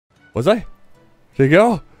Was I? There you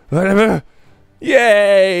go.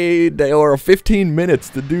 Yay! Daora, 15 minutes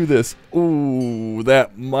to do this. Ooh,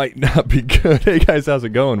 that might not be good. Hey guys, how's it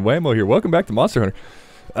going? Whamo here. Welcome back to Monster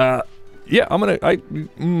Hunter. Yeah,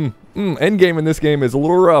 endgame in this game is a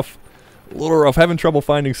little rough. Having trouble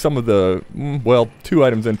finding some of the, well, 2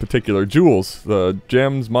 items in particular. Jewels. The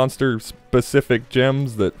gems, monster-specific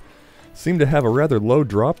gems that seem to have a rather low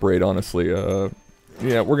drop rate, honestly.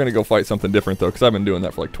 Yeah, we're gonna go fight something different though, because I've been doing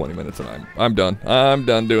that for like 20 minutes and I'm done. I'm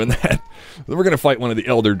done doing that. We're gonna fight one of the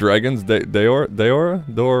Elder Dragons. Dora?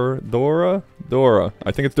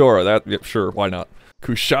 I think it's Dora. Yep, sure, why not?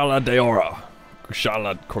 Kushala Daora.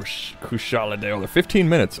 Kushala Daora. 15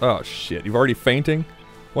 minutes. Oh shit, you've already fainting?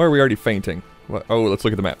 Why are we already fainting? What? Oh, let's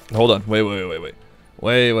look at the map. Hold on. Wait.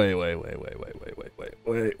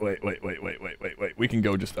 We can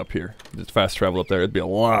go just up here. Just fast travel up there. It'd be a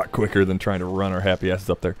lot quicker than trying to run our happy asses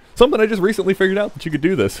up there. Something I just recently figured out, that you could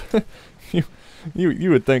do this. you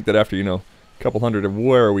would think that after, you know, a couple hundred of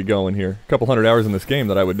where are we going here? A couple hundred hours in this game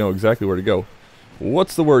that I would know exactly where to go.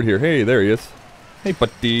 What's the word here? Hey, there he is. Hey,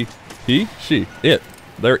 buddy. He? She? It.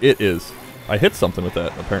 There it is. I hit something with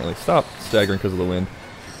that, apparently. Stop staggering because of the wind.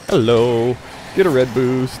 Hello. Get a red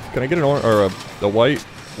boost. Can I get an orange or a white?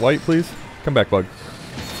 White, please. Come back, bug.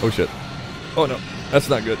 Oh shit. Oh no, that's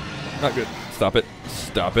not good. Not good. Stop it.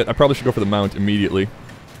 Stop it. I probably should go for the mount immediately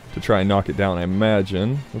to try and knock it down, I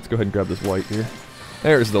imagine. Let's go ahead and grab this white here.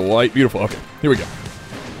 There's the white. Beautiful. Okay, here we go.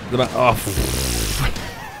 The mount. Oh.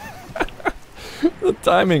 The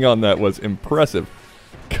timing on that was impressive.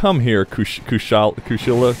 Come here, Kushina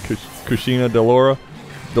Daora.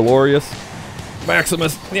 Delorious.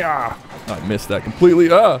 Maximus. Yeah. I missed that completely.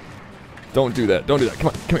 Don't do that. Don't do that. Come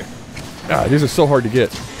on. Come here. These are so hard to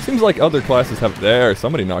get. Seems like other classes have... There,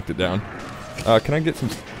 somebody knocked it down. Can I get some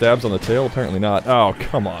stabs on the tail? Apparently not. Oh,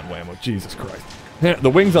 come on, Whamo. Jesus Christ. The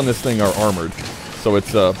wings on this thing are armored, so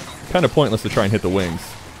it's kind of pointless to try and hit the wings.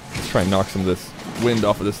 Let's try and knock some of this wind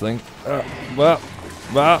off of this thing. None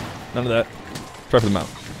of that. Try for the mount.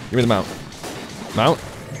 Give me the mount. Mount?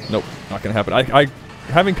 Nope, not gonna happen.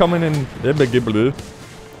 Having come into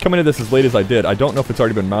this as late as I did, I don't know if it's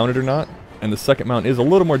already been mounted or not. And the second mount is a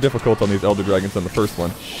little more difficult on these Elder Dragons than the first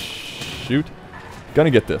one. Shoot. Gonna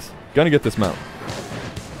get this. Gonna get this mount.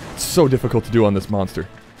 It's so difficult to do on this monster.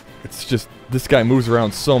 It's just, this guy moves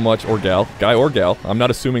around so much, or gal. Guy or gal. I'm not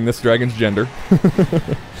assuming this dragon's gender.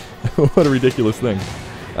 What a ridiculous thing.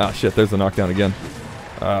 Ah, shit, there's the knockdown again.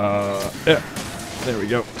 Yeah. There we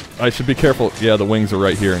go. I should be careful. Yeah, the wings are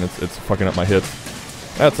right here, and it's fucking up my hits.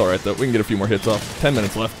 That's alright, though. We can get a few more hits off. 10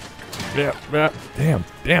 minutes left. Yeah. Damn,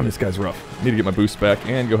 this guy's rough. Need to get my boost back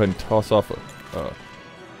and go ahead and toss off a...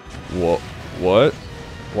 What?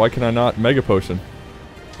 Why can I not Mega Potion?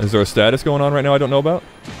 Is there a status going on right now I don't know about?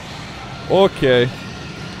 Okay.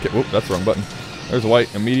 Whoop, that's the wrong button. There's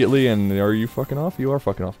white immediately, and are you fucking off? You are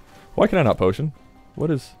fucking off. Why can I not potion?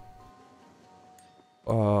 What is...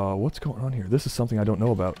 what's going on here? This is something I don't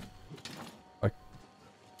know about. I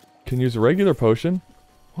can use a regular potion?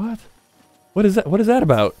 What? What is that? What is that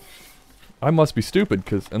about? I must be stupid,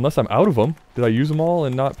 because unless I'm out of them, did I use them all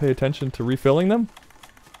and not pay attention to refilling them?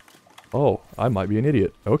 Oh, I might be an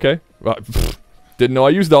idiot. Okay. Didn't know I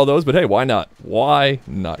used all those, but hey, why not? Why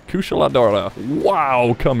not? Kushala Daora.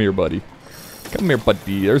 Wow, come here, buddy. Come here,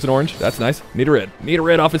 buddy. There's an orange. That's nice. Need a red. Need a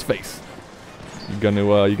red off his face. You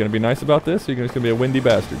gonna be nice about this? Or you just gonna be a windy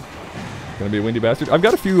bastard? Gonna be a windy bastard? I've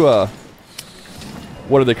got a few,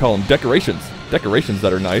 what do they call them? Decorations. Decorations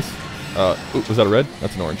that are nice. Ooh, was that a red?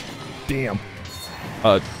 That's an orange. Damn.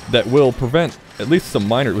 That will prevent at least some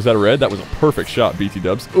minor... Was that a red? That was a perfect shot, BT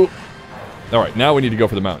dubs. Ooh. Alright, now we need to go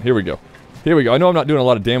for the mount. Here we go. Here we go. I know I'm not doing a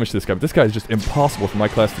lot of damage to this guy, but this guy is just impossible for my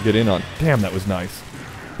class to get in on. Damn, that was nice.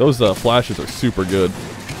 Those flashes are super good.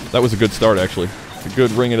 That was a good start, actually. It's a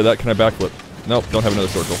good ring into that. Can I backflip? Nope, don't have another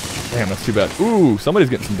circle. Damn, that's too bad. Ooh, somebody's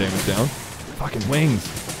getting some damage down. Fucking wings.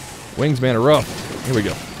 Wings, man, are rough. Here we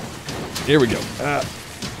go. Here we go.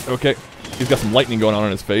 Okay. He's got some lightning going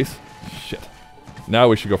on his face. Shit. Now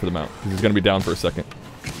we should go for the mount, because he's going to be down for a second.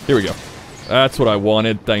 Here we go. That's what I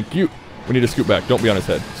wanted. Thank you. We need to scoot back. Don't be on his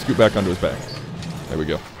head. Scoot back onto his back. There we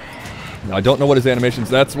go. Now, I don't know what his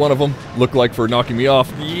animations, that's one of them, look like for knocking me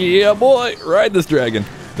off. Yeah, boy! Ride this dragon.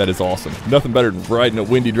 That is awesome. Nothing better than riding a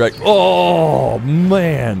windy dragon. Oh,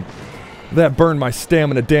 man! That burned my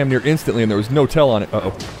stamina damn near instantly, and there was no tell on it.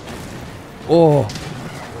 Uh-oh. Oh.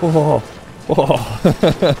 Oh. Oh.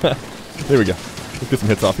 There we go. Let's get some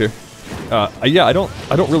hits off here. Yeah, I don't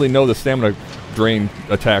really know the stamina drain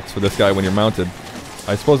attacks for this guy when you're mounted.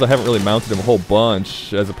 I suppose I haven't really mounted him a whole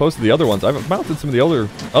bunch, as opposed to the other ones. I've mounted some of the other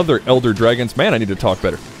Elder Dragons. Man, I need to talk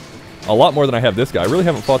better. A lot more than I have this guy. I really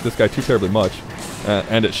haven't fought this guy too terribly much.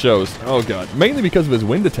 And it shows. Oh god. Mainly because of his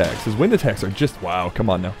wind attacks. His wind attacks are just, wow, come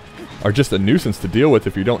on now. Are just a nuisance to deal with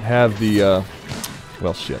if you don't have the,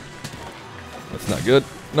 well, shit. That's not good.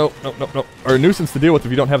 No, no, no, no. Or a nuisance to deal with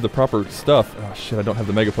if you don't have the proper stuff. Oh shit, I don't have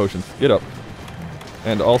the mega potions. Get up.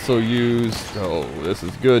 And also use, oh, this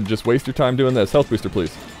is good. Just waste your time doing this. Health booster,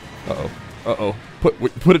 please. Uh-oh. Uh-oh.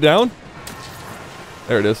 Put it down.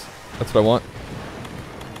 There it is. That's what I want.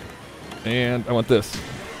 And I want this.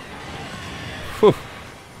 Whew.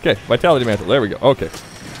 Okay, Vitality Mantle. There we go. Okay.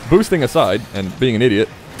 Boosting aside, and being an idiot,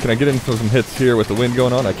 can I get into some hits here with the wind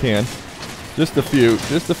going on? I can. Just a few.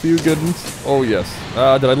 Just a few good ones. Oh, yes.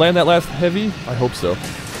 Did I land that last heavy? I hope so.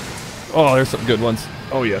 Oh, there's some good ones.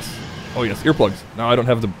 Oh, yes. Oh, yes. Earplugs. No, I don't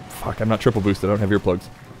have the... Fuck, I'm not triple boosted. I don't have earplugs.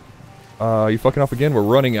 You fucking off again? We're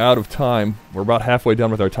running out of time. We're about halfway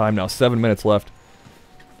done with our time now. 7 minutes left.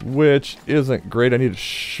 Which isn't great. I need to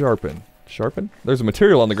sharpen. Sharpen? There's a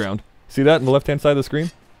material on the ground. See that on the left-hand side of the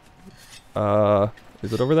screen?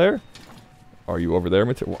 Is it over there? Are you over there,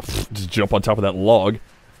 material? Well, just jump on top of that log.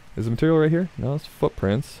 Is the material right here? No, it's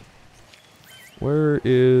footprints. Where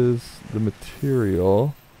is the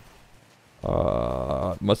material?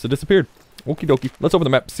 Must have disappeared. Okie dokie. Let's open the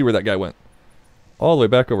map to see where that guy went. All the way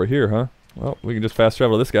back over here, huh? Well, we can just fast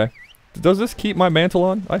travel to this guy. Does this keep my mantle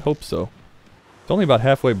on? I hope so. It's only about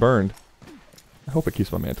halfway burned. I hope it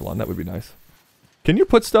keeps my mantle on. That would be nice. Can you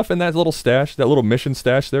put stuff in that little stash, that little mission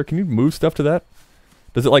stash there? Can you move stuff to that?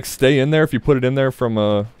 Does it like stay in there if you put it in there from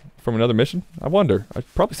another mission? I wonder.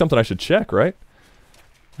 Probably something I should check, right?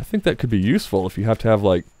 I think that could be useful if you have to have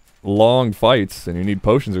like long fights and you need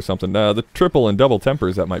potions or something. The triple and double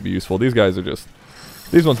tempers, that might be useful. These guys are just...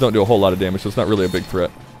 These ones don't do a whole lot of damage, so it's not really a big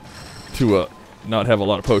threat to not have a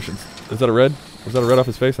lot of potions. Is that a red? Was that a red off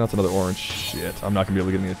his face? That's another orange. Shit, I'm not going to be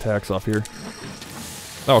able to get any attacks off here.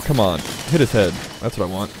 Oh, come on. Hit his head. That's what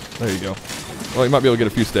I want. There you go. Well, you might be able to get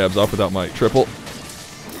a few stabs off without my triple.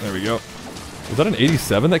 There we go. Was that an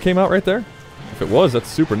 87 that came out right there? If it was, that's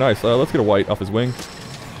super nice. Let's get a white off his wing.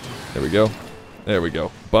 There we go. There we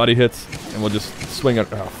go. Body hits, and we'll just swing it.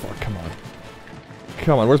 Oh, fuck, come on.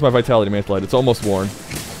 Come on, where's my Vitality Mantle light? It's almost worn.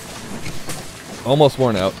 Almost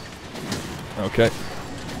worn out. Okay.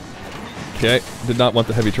 Okay, did not want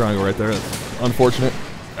the heavy triangle right there. That's unfortunate.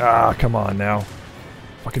 Ah, come on now.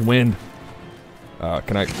 Fucking wind.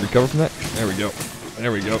 Can I recover from that? There we go.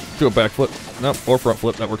 There we go. Do a backflip. Nope, or front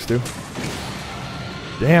flip. That works too.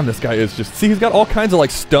 Damn, this guy is just... See, he's got all kinds of like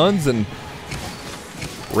stuns and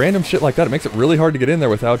random shit like that. It makes it really hard to get in there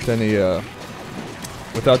without any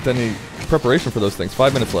preparation for those things.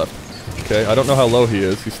 5 minutes left. Okay, I don't know how low he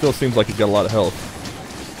is. He still seems like he's got a lot of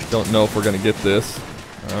health. Don't know if we're gonna get this.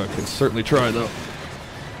 I can certainly try though.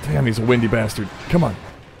 Damn, he's a windy bastard. Come on.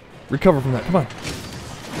 Recover from that. Come on.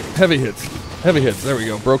 Heavy hits. Heavy hits. There we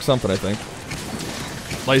go. Broke something, I think.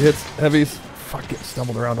 Light hits. Heavies. Fuck, getting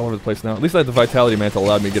stumbled around all over the place now. At least I had the Vitality Mantle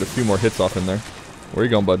allowed me to get a few more hits off in there. Where are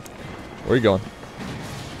you going, bud? Where are you going?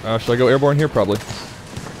 Should I go airborne here? Probably.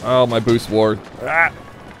 Oh, my boost wore. Ah!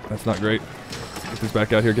 That's not great. Get this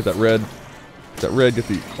back out here. Get that red. Get that red. Get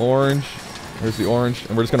the orange. There's the orange.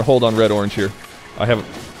 And we're just going to hold on red-orange here. I have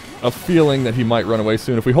a feeling that he might run away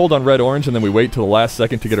soon. If we hold on red-orange and then we wait till the last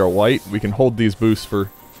second to get our white, we can hold these boosts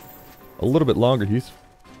for a little bit longer. He's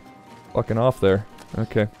fucking off there.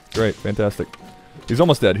 Okay, great, fantastic. He's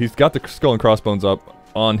almost dead. He's got the skull and crossbones up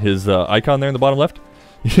on his icon there in the bottom left.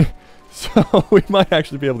 So we might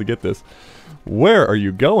actually be able to get this. Where are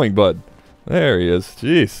you going, bud? There he is.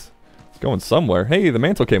 Jeez. It's going somewhere. Hey, the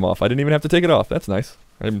mantle came off. I didn't even have to take it off. That's nice.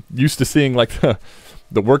 I'm used to seeing like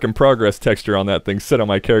the work in progress texture on that thing sit on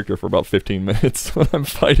my character for about 15 minutes when I'm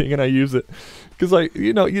fighting and I use it. Because like,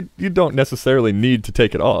 you know, you don't necessarily need to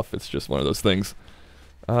take it off. It's just one of those things.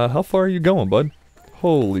 How far are you going, bud?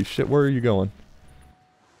 Holy shit, where are you going?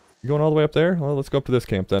 You going all the way up there? Well, let's go up to this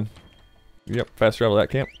camp then. Yep, fast travel to that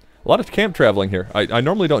camp. A lot of camp traveling here. I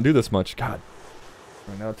normally don't do this much. God.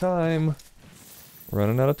 Running out of time.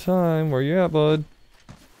 Running out of time. Where you at, bud?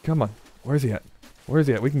 Come on. Where's he at? Where's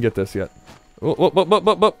he at? We can get this yet. Oh, whoop, whoop, whoop,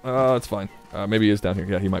 whoop, whoop. It's fine. Maybe he is down here.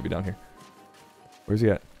 Yeah, he might be down here. Where's he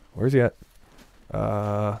at? Where's he at?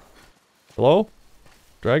 Hello?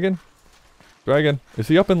 Dragon? Dragon? Is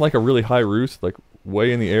he up in like a really high roost? Like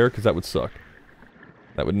way in the air? Because that would suck.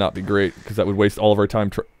 That would not be great. Because that would waste all of our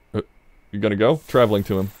time. You gonna go? Traveling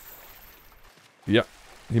to him. Yep.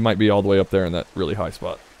 He might be all the way up there in that really high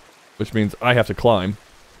spot. Which means I have to climb.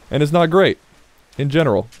 And it's not great. In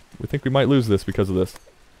general. We think we might lose this because of this.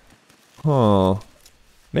 Huh.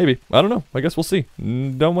 Maybe. I don't know. I guess we'll see.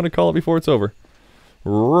 Don't want to call it before it's over.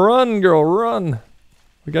 Run, girl, run!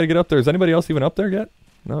 We gotta get up there. Is anybody else even up there yet?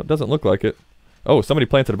 No, it doesn't look like it. Oh, somebody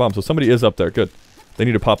planted a bomb, so somebody is up there. Good. They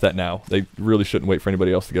need to pop that now. They really shouldn't wait for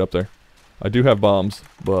anybody else to get up there. I do have bombs,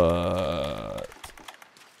 but...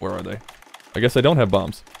 Where are they? I guess I don't have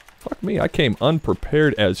bombs. Fuck me, I came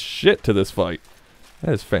unprepared as shit to this fight.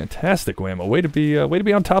 That is fantastic, Whamo. Way to be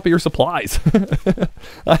on top of your supplies.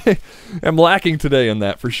 I am lacking today in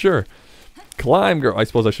that, for sure. Climb, girl. I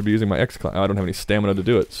suppose I should be using my X-Climb. I don't have any stamina to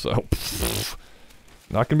do it, so...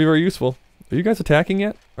 Not gonna be very useful. Are you guys attacking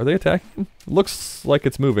yet? Are they attacking him? Looks like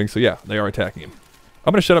it's moving, so yeah, they are attacking him.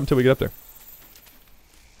 I'm gonna shut up until we get up there.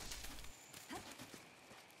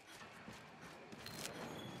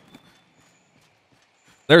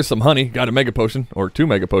 There's some honey. Got a mega potion. Or 2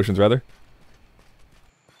 mega potions, rather.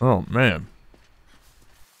 Oh, man.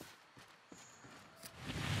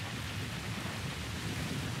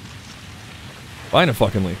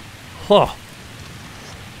 Fine-a-fucking-ly. Huh.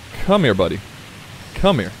 Come here, buddy.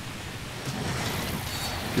 Come here.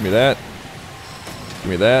 Give me that.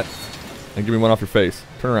 Give me that. And give me one off your face.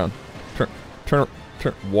 Turn around. Turn.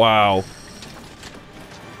 Wow.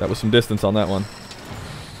 That was some distance on that one.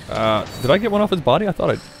 Did I get one off his body? I thought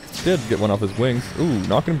I did get one off his wings. Ooh,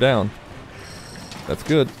 knocking him down. That's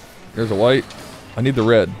good. There's a white. I need the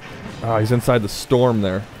red. Ah, he's inside the storm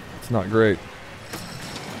there. It's not great.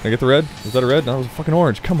 Can I get the red? Was that a red? No, it was a fucking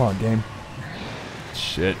orange. Come on, game.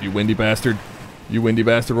 Shit, you windy bastard. You windy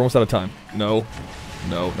bastard. We're almost out of time. No.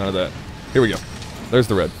 No, none of that. Here we go. There's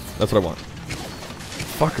the red. That's what I want.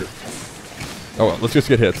 Fucker. Oh well, let's just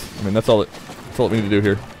get hits. I mean, that's all we need to do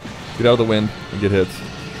here. Get out of the wind and get hits.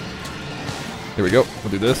 Here we go.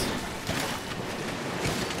 We'll do this.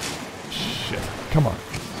 Shit. Come on.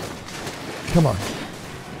 Come on.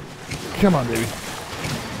 Come on, baby.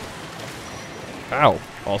 Ow.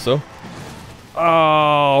 Also.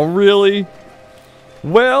 Oh, really?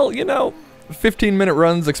 Well, you know, 15-minute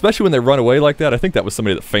runs, especially when they run away like that. I think that was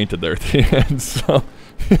somebody that fainted there at the end, so...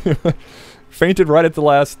 fainted right at the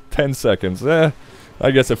last 10 seconds. I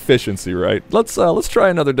guess efficiency, right? Let's try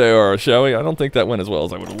another Daora, shall we? I don't think that went as well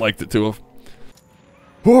as I would have liked it to have.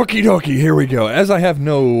 Okie dokie, here we go. As I have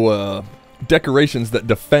no decorations that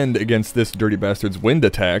defend against this dirty bastard's wind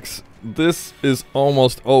attacks, this is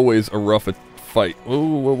almost always a rough fight. Whoa,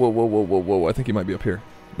 whoa, whoa, whoa, whoa, whoa. I think he might be up here.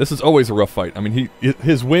 This is always a rough fight. I mean,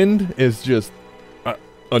 his wind is just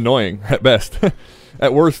annoying at best.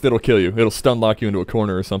 At worst, it'll kill you. It'll stun lock you into a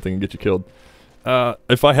corner or something and get you killed.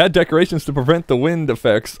 If I had decorations to prevent the wind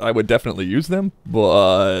effects, I would definitely use them.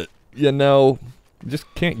 But, you know, you just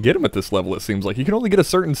can't get them at this level, it seems like. You can only get a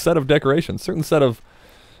certain set of decorations, certain set of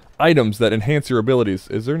items that enhance your abilities.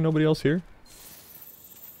 Is there nobody else here?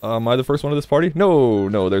 Am I the first one of this party? No,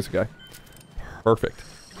 no, there's a guy. Perfect.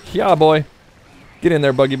 Yeah, boy. Get in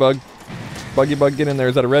there, Buggy Bug. Buggy Bug, get in there.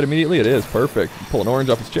 Is that a red immediately? It is. Perfect. Pull an orange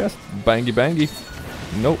off his chest. Bangy, bangy.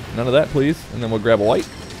 Nope, none of that, please. And then we'll grab a white.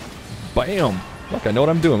 Bam! Look, I know what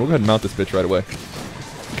I'm doing. We'll go ahead and mount this bitch right away.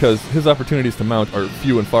 Because his opportunities to mount are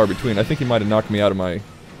few and far between. I think he might have knocked me out of my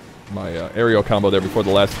aerial combo there before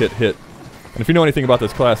the last hit. And if you know anything about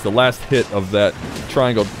this class, the last hit of that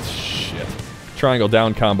triangle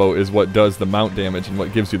down combo is what does the mount damage and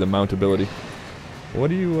what gives you the mount ability. What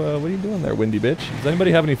are you doing there, windy bitch? Does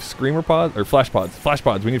anybody have any screamer pods or flash pods? Flash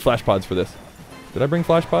pods. We need flash pods for this. Did I bring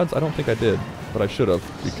flash pods? I don't think I did, but I should have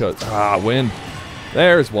because wind.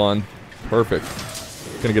 There's one. Perfect.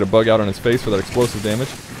 Gonna get a bug out on his face for that explosive damage.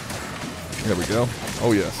 There we go.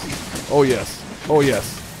 Oh yes. Oh yes. Oh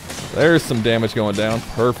yes. There's some damage going down.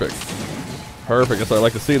 Perfect. Perfect. That's what I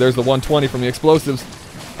like to see. There's the 120 from the explosives.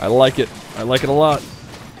 I like it. I like it a lot.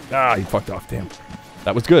 Ah, he fucked off. Damn.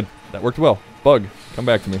 That was good. That worked well. Bug, come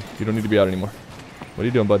back to me. You don't need to be out anymore. What are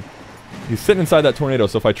you doing, bud? He's sitting inside that tornado,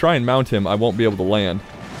 so if I try and mount him, I won't be able to land.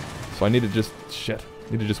 So I need to just... Shit.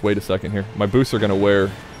 I need to just wait a second here. My boosts are going to wear,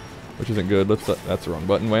 which isn't good. Let's... that's the wrong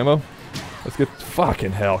button, Whamo. Let's get...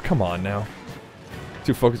 Fucking hell. Come on now.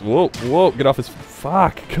 Too focused. Whoa, whoa. Get off his...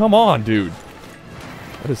 Fuck. Come on, dude.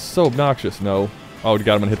 That is so obnoxious. No. Oh,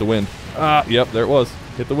 got him gonna hit the wind. Ah, yep, there it was.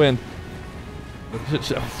 Hit the wind.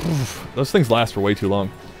 Those things last for way too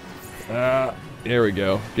long. There we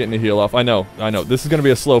go. Getting a heal off. I know. This is going to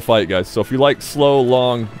be a slow fight, guys. So if you like slow,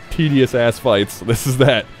 long, tedious-ass fights, this is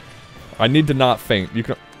that. I need to not faint. You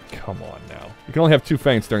can... Come on now. You can only have 2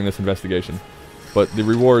 faints during this investigation. But the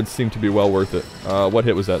rewards seem to be well worth it. What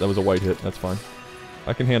hit was that? That was a white hit. That's fine.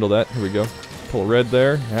 I can handle that. Here we go. Pull a red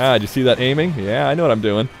there. Ah, did you see that aiming? Yeah, I know what I'm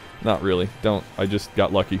doing. Not really. Don't. I just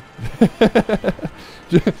got lucky.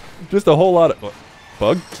 Just a whole lot of...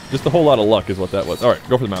 Bug? Just a whole lot of luck is what that was. Alright,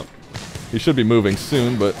 go for the mount. He should be moving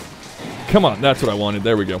soon, but... Come on, that's what I wanted.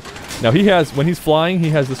 There we go. Now he has... When he's flying, he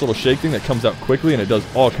has this little shake thing that comes out quickly, and it does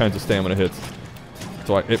all kinds of stamina hits.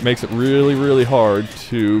 So it makes it really, really hard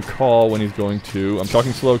to call when he's going to... I'm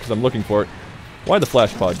talking slow because I'm looking for it. Why the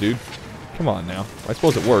flash pod, dude? Come on now. I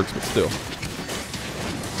suppose it works, but still.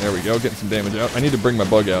 There we go, getting some damage out. I need to bring my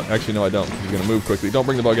bug out. Actually, no, I don't. He's going to move quickly. Don't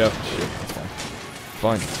bring the bug out. Shit, that's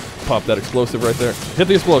fine. Fine. Pop that explosive right there. Hit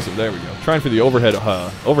the explosive. There we go. Trying for the overhead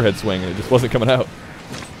swing, and it just wasn't coming out.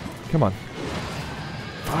 Come on.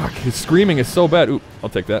 Fuck, his screaming is so bad. Ooh, I'll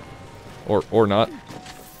take that. Or not.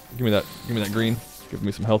 Give me that green. Give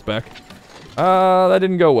me some health back. That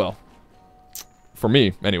didn't go well. For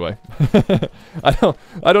me, anyway. I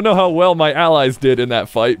don't know how well my allies did in that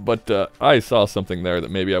fight, but I saw something there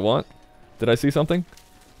that maybe I want. Did I see something?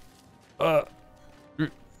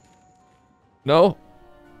 No?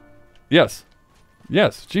 Yes.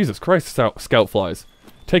 Yes. Jesus Christ, scout flies.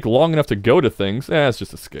 Take long enough to go to things. It's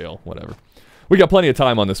just a scale. Whatever. We got plenty of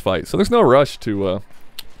time on this fight, so there's no rush to,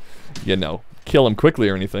 you know, kill him quickly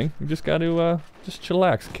or anything. We just got to, just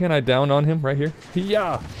chillax. Can I down on him right here?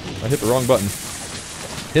 Yeah! I hit the wrong button.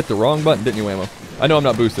 Hit the wrong button, didn't you, Whamo? I know I'm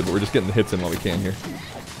not boosted, but we're just getting the hits in while we can here.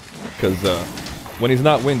 Because, when he's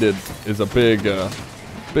not winded is a big,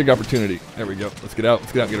 big opportunity. There we go. Let's get out.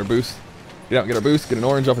 Let's get out and get our boost. Get out and get our boost. Get an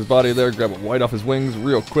orange off his body there. Grab a white off his wings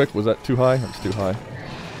real quick. Was that too high? That was too high.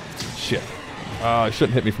 Shit. It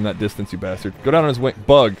shouldn't hit me from that distance, you bastard. Go down on his wing.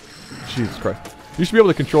 Bug. Jesus Christ. You should be able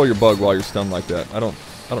to control your bug while you're stunned like that. I don't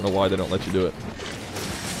know why they don't let you do it.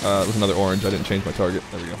 It was another orange. I didn't change my target.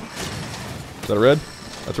 There we go. Is that a red?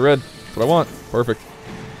 That's a red. That's what I want. Perfect.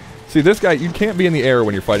 See, this guy, you can't be in the air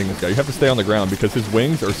when you're fighting this guy. You have to stay on the ground because his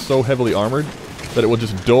wings are so heavily armored that it will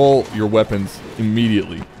just dull your weapons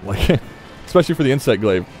immediately. Like, especially for the insect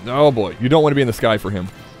glaive. Oh boy, you don't want to be in the sky for him.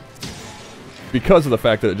 Because of the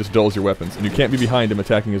fact that it just dulls your weapons. And you can't be behind him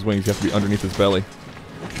attacking his wings. You have to be underneath his belly.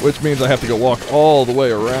 Which means I have to go walk all the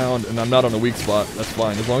way around, and I'm not on the weak spot. That's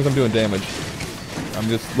fine, as long as I'm doing damage. I'm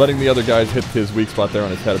just letting the other guys hit his weak spot there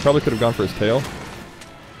on his head. I probably could have gone for his tail.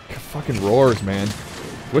 Fucking roars, man.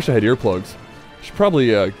 Wish I had earplugs. Should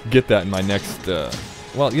probably get that in my next,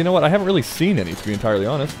 well, you know what? I haven't really seen any, to be entirely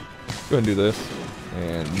honest. Go ahead and do this.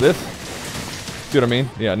 And this. See what I mean?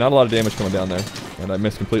 Yeah, not a lot of damage coming down there. And I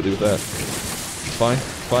missed completely with that. It's fine.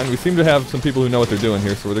 It's fine. We seem to have some people who know what they're doing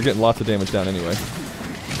here, so they're getting lots of damage down anyway.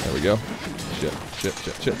 There we go. Shit, shit,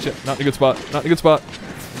 shit, shit, shit. Not in a good spot. Not in a good spot.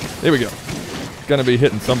 There we go. Gonna be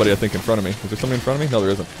hitting somebody, I think, in front of me. Is there somebody in front of me? No,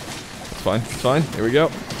 there isn't. It's fine. It's fine. Here we go.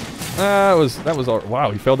 That was all.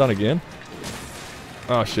 Wow, he fell down again?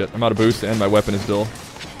 Oh shit, I'm out of boost and my weapon is dull.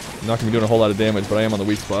 I'm not gonna be doing a whole lot of damage, but I am on the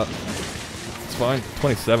weak spot. It's fine.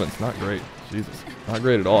 27's not great. Jesus. Not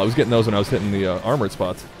great at all. I was getting those when I was hitting the armored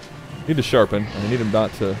spots. Need to sharpen, and I need him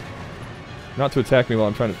not to attack me while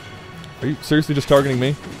I'm trying to... Are you seriously just targeting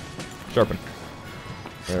me? Sharpen.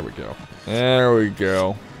 There we go. There we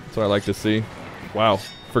go. That's what I like to see. Wow.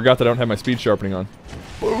 Forgot that I don't have my speed sharpening on.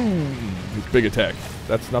 Boom! Big attack.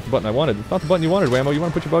 That's not the button I wanted. It's not the button you wanted, Whamo. You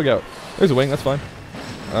want to put your bug out. There's a wing. That's fine.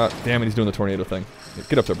 Damn it. He's doing the tornado thing.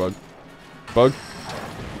 Get up there, bug. Bug.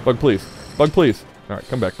 Bug, please. Bug, please. Alright,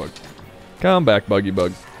 come back, bug. Come back, buggy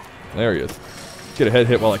bug. There he is. Get a head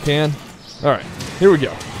hit while I can. Alright. Here we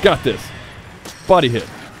go. Got this. Body hit.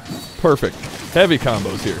 Perfect. Heavy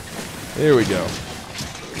combos here. Here we go.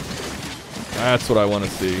 That's what I want to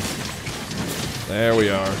see. There we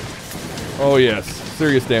are. Oh, yes.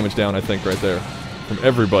 Serious damage down, I think, right there. From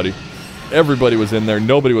everybody. Everybody was in there.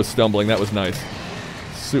 Nobody was stumbling. That was nice.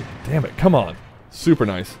 Damn it. Come on. Super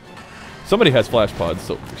nice. Somebody has flash pods,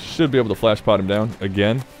 so we should be able to flash pod him down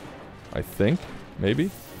again. I think. Maybe.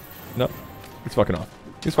 No. He's fucking off.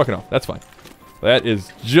 He's fucking off. That's fine. That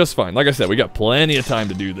is just fine. Like I said, we got plenty of time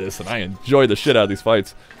to do this, and I enjoy the shit out of these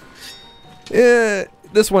fights.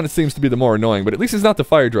 This one seems to be the more annoying, but at least it's not the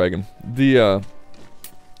fire dragon. The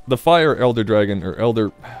fire elder dragon, or elder...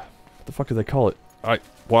 What the fuck do they call it?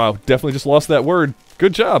 Wow, definitely just lost that word.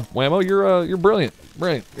 Good job, Whamo. You're brilliant.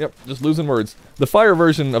 Brilliant. Yep, just losing words. The fire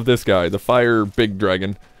version of this guy, the fire big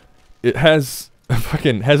dragon, it has...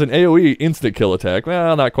 has an AoE insta-kill attack.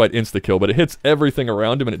 Well, not quite insta-kill, but it hits everything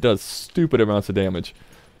around him and it does stupid amounts of damage.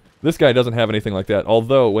 This guy doesn't have anything like that,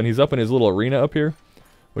 although when he's up in his little arena up here,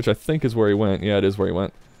 which I think is where he went. Yeah, it is where he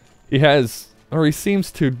went. He has, or he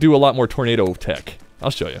seems to do a lot more tornado tech. I'll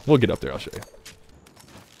show you. We'll get up there, I'll show you.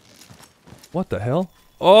 What the hell?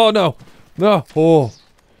 Oh, no! No! Oh!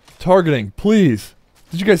 Targeting, please!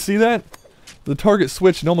 Did you guys see that? The target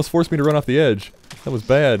switched and almost forced me to run off the edge. That was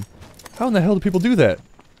bad. How in the hell do people do that?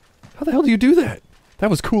 How the hell do you do that? That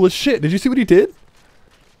was cool as shit. Did you see what he did?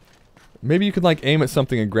 Maybe you could like aim at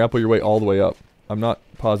something and grapple your way all the way up. I'm not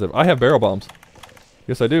positive. I have barrel bombs.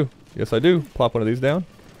 Yes, I do. Yes, I do. Plop one of these down.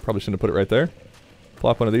 Probably shouldn't have put it right there.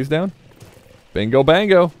 Plop one of these down. Bingo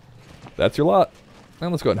bango. That's your lot. Now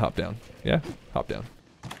let's go ahead and hop down. Yeah, hop down.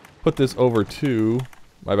 Put this over to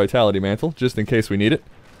my vitality mantle, just in case we need it.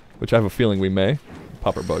 Which I have a feeling we may.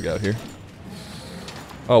 Pop our bug out here.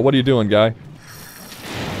 Oh, what are you doing, guy?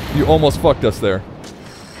 You almost fucked us there.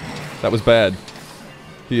 That was bad.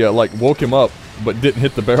 He, like, woke him up, but didn't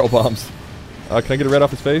hit the barrel bombs. Can I get a red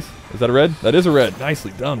off his face? Is that a red? That is a red.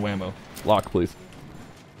 Nicely done, Whamo. Lock, please.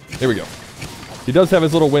 Here we go. He does have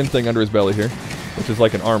his little wind thing under his belly here, which is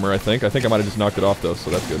like an armor, I think. I think I might have just knocked it off, though,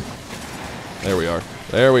 so that's good. There we are.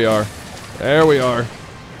 There we are. There we are.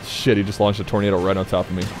 Shit, he just launched a tornado right on top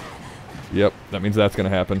of me. Yep, that means that's going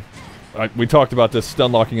to happen. We talked about this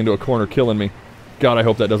stun locking into a corner killing me. God, I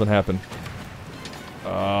hope that doesn't happen.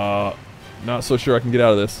 Not so sure I can get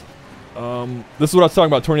out of this. This is what I was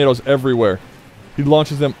talking about, tornadoes everywhere. He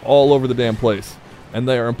launches them all over the damn place. And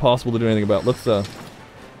they are impossible to do anything about. Let's go ahead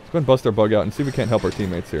and bust our bug out and see if we can't help our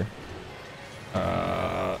teammates here.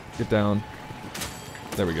 Get down.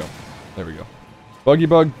 There we go. There we go. Buggy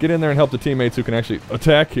bug, get in there and help the teammates who can actually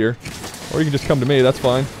attack here. Or you can just come to me, that's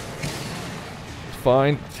fine. It's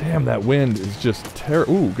fine. Damn, that wind is just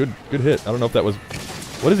terrible. Ooh, good hit. I don't know if that was...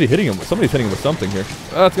 What is he hitting him with? Somebody's hitting him with something here.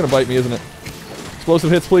 That's gonna bite me, isn't it?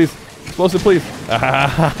 Explosive hits, please. Explosive, please.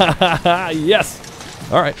 Yes!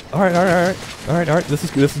 Alright, alright. This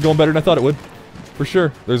is going better than I thought it would. For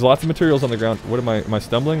sure. There's lots of materials on the ground. What am I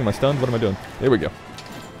stumbling? Am I stunned? What am I doing? There we go.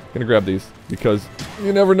 Gonna grab these, because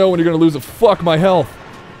you never know when you're gonna lose it. Fuck my health!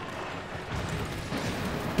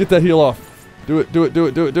 Get that heal off. Do it.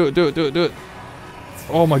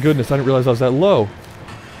 Oh my goodness, I didn't realize I was that low.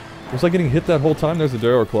 Was I getting hit that whole time? There's a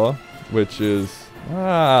Daora Claw, which is...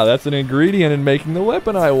 that's an ingredient in making the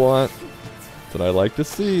weapon I want. That's what I like to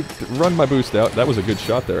see. Run my boost out. That was a good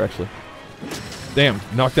shot there, actually. Damn,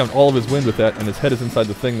 knocked down all of his wind with that, and his head is inside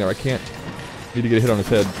the thing there. I can't... Need to get a hit on his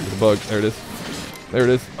head with a bug. There it is. There it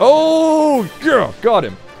is. Oh, yeah, got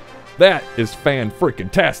him. That is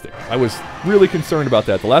fan-freaking-tastic. I was really concerned about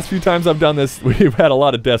that. The last few times I've done this, we've had a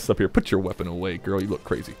lot of deaths up here. Put your weapon away, girl. You look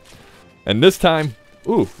crazy. And this time,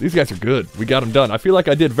 ooh, these guys are good. We got them done. I feel like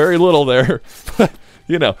I did very little there. But,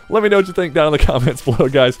 you know, let me know what you think down in the comments below,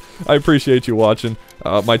 guys. I appreciate you watching.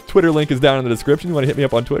 My Twitter link is down in the description. You want to hit me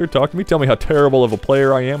up on Twitter, talk to me, tell me how terrible of a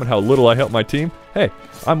player I am and how little I help my team. Hey,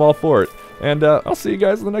 I'm all for it. And I'll see you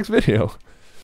guys in the next video.